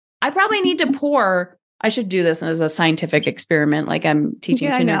 I probably need to pour. I should do this as a scientific experiment. Like I'm teaching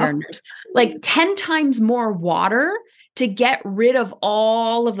kindergartners, like 10 times more water to get rid of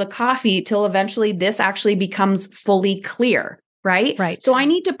all of the coffee till eventually this actually becomes fully clear, right? Right. So I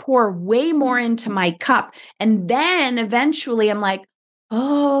need to pour way more into my cup. And then eventually I'm like,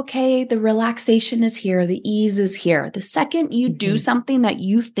 oh, okay, the relaxation is here. The ease is here. The second you do something that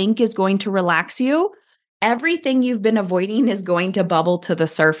you think is going to relax you, everything you've been avoiding is going to bubble to the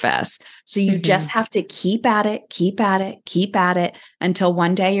surface. So you just have to keep at it until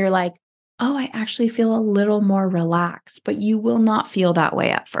one day you're like, oh, I actually feel a little more relaxed, but you will not feel that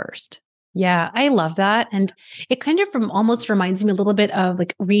way at first. Yeah, I love that. And it kind of almost reminds me a little bit of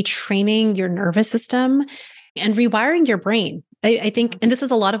like retraining your nervous system and rewiring your brain. I think, and this is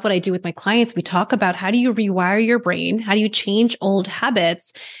a lot of what I do with my clients. We talk about how do you rewire your brain? How do you change old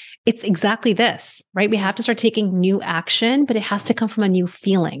habits? It's exactly this, right? We have to start taking new action, but it has to come from a new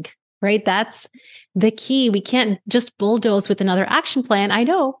feeling, right? That's the key. We can't just bulldoze with another action plan. I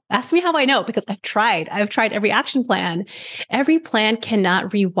know. Ask me how I know, because I've tried every action plan. Every plan cannot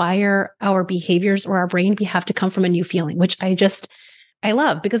rewire our behaviors or our brain. We have to come from a new feeling, which I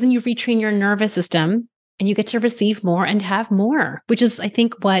love, because then you retrain your nervous system and you get to receive more and have more, which is, I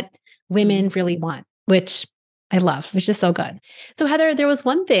think, what women really want, which I love, which is so good. So Heather, there was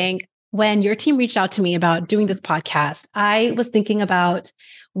one thing when your team reached out to me about doing this podcast, I was thinking about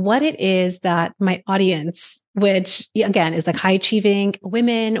what it is that my audience, which again is like high achieving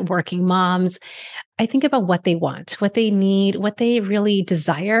women, working moms, I think about what they want, what they need, what they really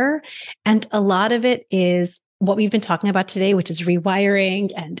desire. And a lot of it is what we've been talking about today, which is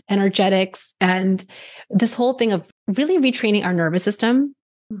rewiring and energetics and this whole thing of really retraining our nervous system.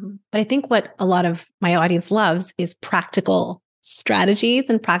 But I think what a lot of my audience loves is practical strategies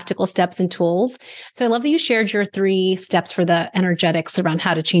and practical steps and tools. So I love that you shared your 3 steps for the energetics around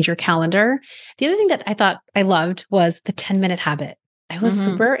how to change your calendar. The other thing that I thought I loved was the 10-minute habit. I was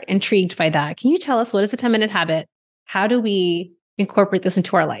super intrigued by that. Can you tell us, what is the 10-minute habit? How do we incorporate this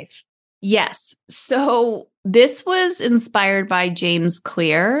into our life? Yes. So this was inspired by James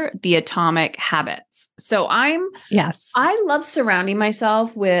Clear, The Atomic Habits. So I love surrounding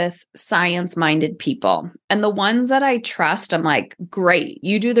myself with science-minded people. And the ones that I trust, I'm like, great,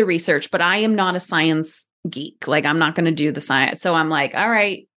 you do the research, but I am not a science geek. Like, I'm not going to do the science. So I'm like, all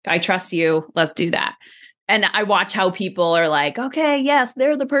right, I trust you. Let's do that. And I watch how people are like, okay, yes,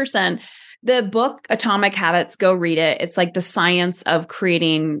 they're the person. The book Atomic Habits, go read it. It's like the science of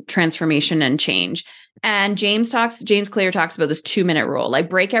creating transformation and change. And James Clear talks about this 2-minute rule, like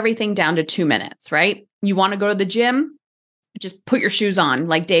break everything down to 2 minutes, right? You want to go to the gym? just put your shoes on,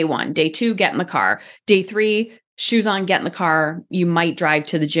 like day 1, day 2, get in the car, day 3, shoes on, get in the car. You might drive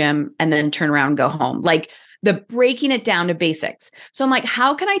to the gym and then turn around and go home. Like the breaking it down to basics. So I'm like,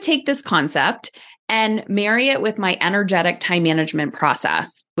 how can I take this concept and marry it with my energetic time management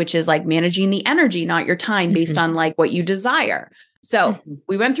process, which is like managing the energy, not your time, based on like what you desire. So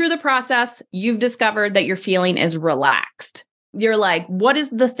we went through the process. You've discovered that your feeling is relaxed. You're like, what is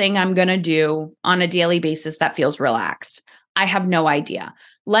the thing I'm going to do on a daily basis that feels relaxed? I have no idea.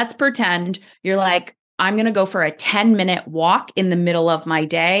 Let's pretend you're like, I'm going to go for a 10-minute walk in the middle of my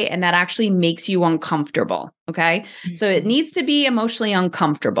day. And that actually makes you uncomfortable. Okay. So it needs to be emotionally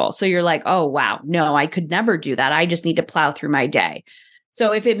uncomfortable. So you're like, oh, wow, no, I could never do that. I just need to plow through my day.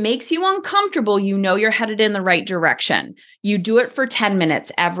 So if it makes you uncomfortable, you know you're headed in the right direction. You do it for 10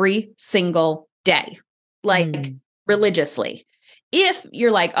 minutes every single day, like religiously. If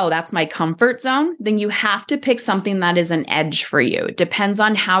you're like, oh, that's my comfort zone, then you have to pick something that is an edge for you. It depends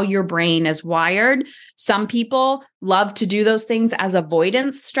on how your brain is wired. Some people love to do those things as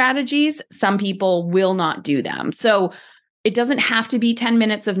avoidance strategies. Some people will not do them. So it doesn't have to be 10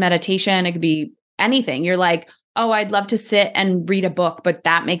 minutes of meditation. It could be anything. You're like, oh, I'd love to sit and read a book, but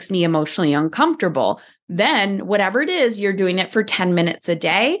that makes me emotionally uncomfortable. Then whatever it is, you're doing it for 10 minutes a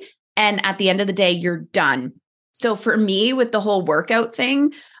day. And at the end of the day, you're done. So for me, with the whole workout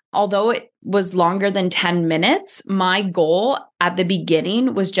thing, although it was longer than 10 minutes, my goal at the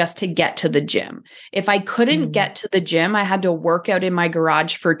beginning was just to get to the gym. If I couldn't get to the gym, I had to work out in my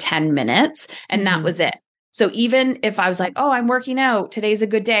garage for 10 minutes, and that was it. So even if I was like, oh, I'm working out, today's a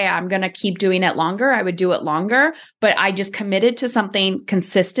good day, I'm going to keep doing it longer, I would do it longer. But I just committed to something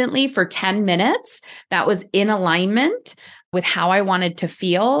consistently for 10 minutes that was in alignment with how I wanted to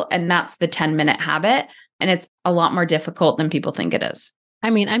feel. And that's the 10-minute habit. And it's a lot more difficult than people think it is.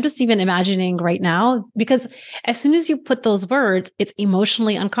 I mean, I'm just even imagining right now, because as soon as you put those words, it's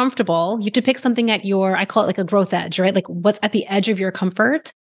emotionally uncomfortable. You have to pick something at your, I call it like a growth edge, right? Like what's at the edge of your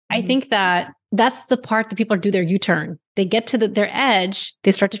comfort. I think that that's the part that people do their U-turn. They get to their edge,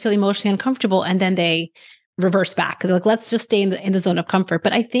 they start to feel emotionally uncomfortable, and then they reverse back. They're like, let's just stay in the zone of comfort.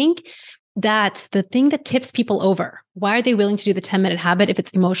 But I think that the thing that tips people over, why are they willing to do the 10-minute habit if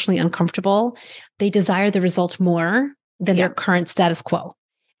it's emotionally uncomfortable? They desire the result more than their current status quo.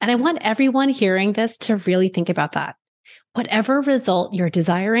 And I want everyone hearing this to really think about that. Whatever result you're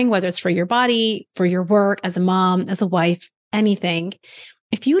desiring, whether it's for your body, for your work, as a mom, as a wife, anything,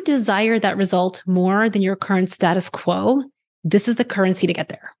 if you desire that result more than your current status quo, this is the currency to get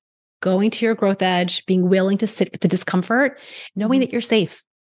there. Going to your growth edge, being willing to sit with the discomfort, knowing that you're safe.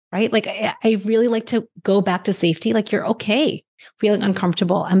 Right? Like I really like to go back to safety. Like you're okay, feeling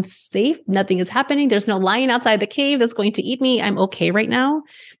uncomfortable. I'm safe. Nothing is happening. There's no lion outside the cave that's going to eat me. I'm okay right now.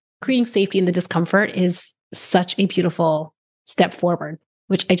 Creating safety in the discomfort is such a beautiful step forward,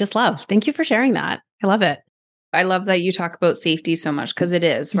 which I just love. Thank you for sharing that. I love it. I love that you talk about safety so much, because it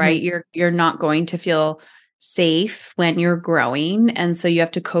is, right? You're not going to feel safe when you're growing. And so you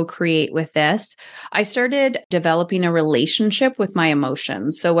have to co-create with this. I started developing a relationship with my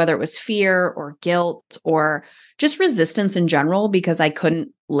emotions. So whether it was fear or guilt or just resistance in general, because I couldn't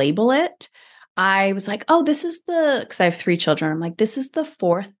label it, I was like, oh, because I have 3 children. I'm like, this is the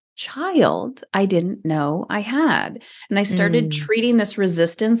 4th child I didn't know I had. And I started treating this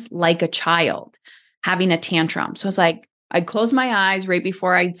resistance like a child having a tantrum. So I was like, I'd close my eyes right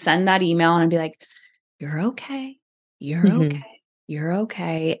before I'd send that email and I'd be like, you're okay. You're okay. You're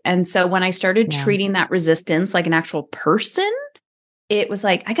okay. And so when I started treating that resistance like an actual person, it was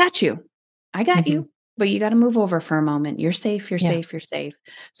like, I got you. I got you. But you got to move over for a moment. You're safe. You're safe. You're safe.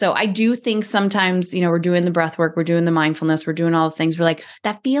 So I do think sometimes, we're doing the breath work, we're doing the mindfulness, we're doing all the things. We're like,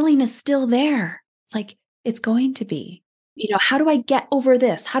 that feeling is still there. It's like, it's going to be. How do I get over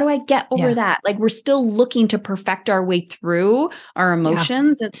this? How do I get over that? Like we're still looking to perfect our way through our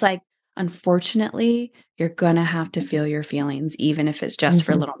emotions. It's like, unfortunately, you're going to have to feel your feelings, even if it's just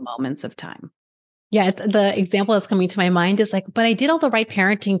for little moments of time. Yeah, it's the example that's coming to my mind is like, but I did all the right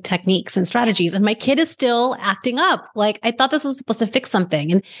parenting techniques and strategies, and my kid is still acting up. Like I thought this was supposed to fix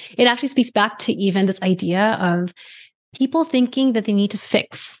something. And it actually speaks back to even this idea of people thinking that they need to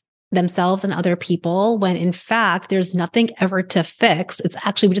fix themselves and other people, when in fact, there's nothing ever to fix. It's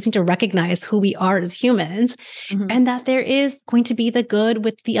actually, we just need to recognize who we are as humans and that there is going to be the good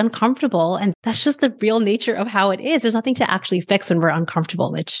with the uncomfortable. And that's just the real nature of how it is. There's nothing to actually fix when we're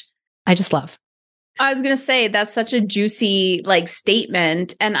uncomfortable, which I just love. I was going to say that's such a juicy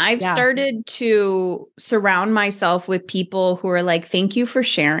statement. And I've started to surround myself with people who are like, thank you for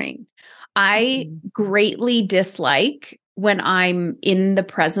sharing. I greatly dislike when I'm in the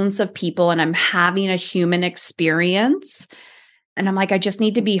presence of people and I'm having a human experience and I'm like, I just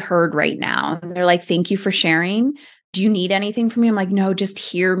need to be heard right now. And they're like, thank you for sharing. Do you need anything from me? I'm like, no, just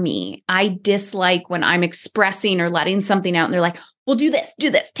hear me. I dislike when I'm expressing or letting something out and they're like, well, do this,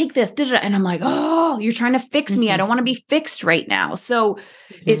 take this. Da, da, da. And I'm like, oh, you're trying to fix me. I don't want to be fixed right now. So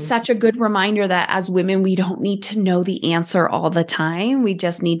it's such a good reminder that as women, we don't need to know the answer all the time. We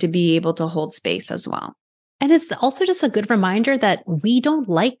just need to be able to hold space as well. And it's also just a good reminder that we don't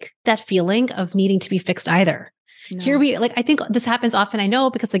like that feeling of needing to be fixed either. No. Here we I think this happens often. I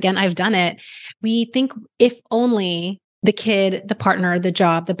know because again, I've done it. We think if only the kid, the partner, the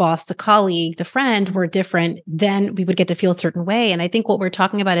job, the boss, the colleague, the friend were different, then we would get to feel a certain way. And I think what we're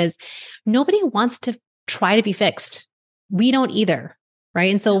talking about is nobody wants to try to be fixed. We don't either. Right.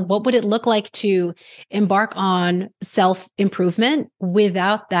 And so what would it look like to embark on self-improvement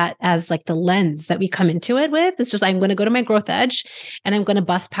without that as like the lens that we come into it with? It's just, I'm going to go to my growth edge and I'm going to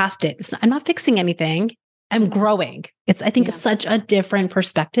bust past it. I'm not fixing anything. I'm growing. I think such a different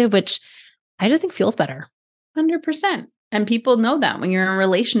perspective, which I just think feels better. 100%. And people know that when you're in a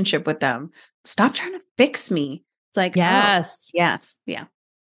relationship with them, stop trying to fix me. It's like, yes. Oh, yes. Yeah.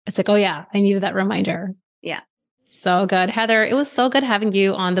 It's like, oh yeah, I needed that reminder. Yeah. So good. Heather, it was so good having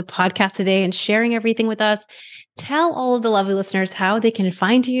you on the podcast today and sharing everything with us. Tell all of the lovely listeners how they can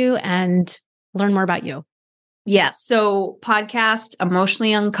find you and learn more about you. Yes. So podcast,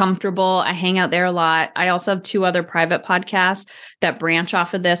 Emotionally Uncomfortable. I hang out there a lot. I also have 2 other private podcasts that branch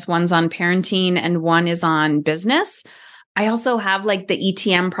off of this. One's on parenting and one is on business. I also have like the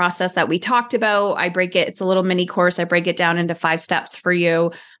ETM process that we talked about. I break it. It's a little mini course. I break it down into 5 steps for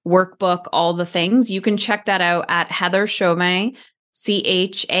you, workbook, all the things. You can check that out at Heather Chauvin,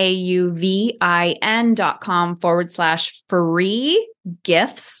 CHAUVIN.com/free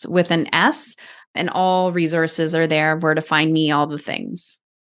gifts with an S. And all resources are there, where to find me, all the things.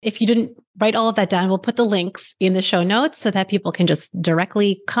 If you didn't write all of that down, we'll put the links in the show notes so that people can just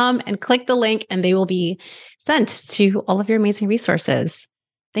directly come and click the link and they will be sent to all of your amazing resources.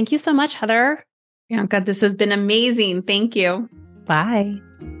 Thank you so much, Heather. Priyanka, this has been amazing. Thank you. Bye.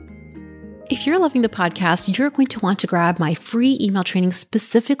 If you're loving the podcast, you're going to want to grab my free email training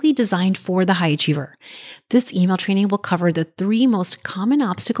specifically designed for the high achiever. This email training will cover the 3 most common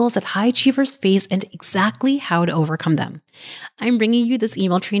obstacles that high achievers face and exactly how to overcome them. I'm bringing you this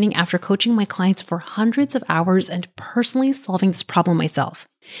email training after coaching my clients for hundreds of hours and personally solving this problem myself.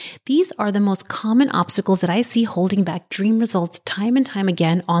 These are the most common obstacles that I see holding back dream results time and time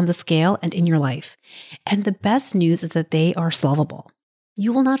again on the scale and in your life. And the best news is that they are solvable.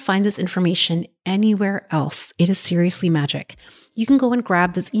 You will not find this information anywhere else. It is seriously magic. You can go and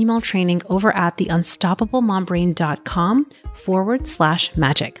grab this email training over at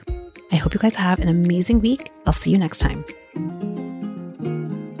theunstoppablemombrain.com/magic. I hope you guys have an amazing week. I'll see you next time.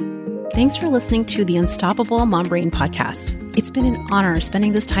 Thanks for listening to the Unstoppable Mom Brain podcast. It's been an honor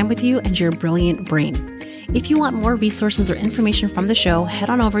spending this time with you and your brilliant brain. If you want more resources or information from the show, head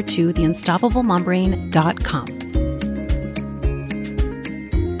on over to theunstoppablemombrain.com.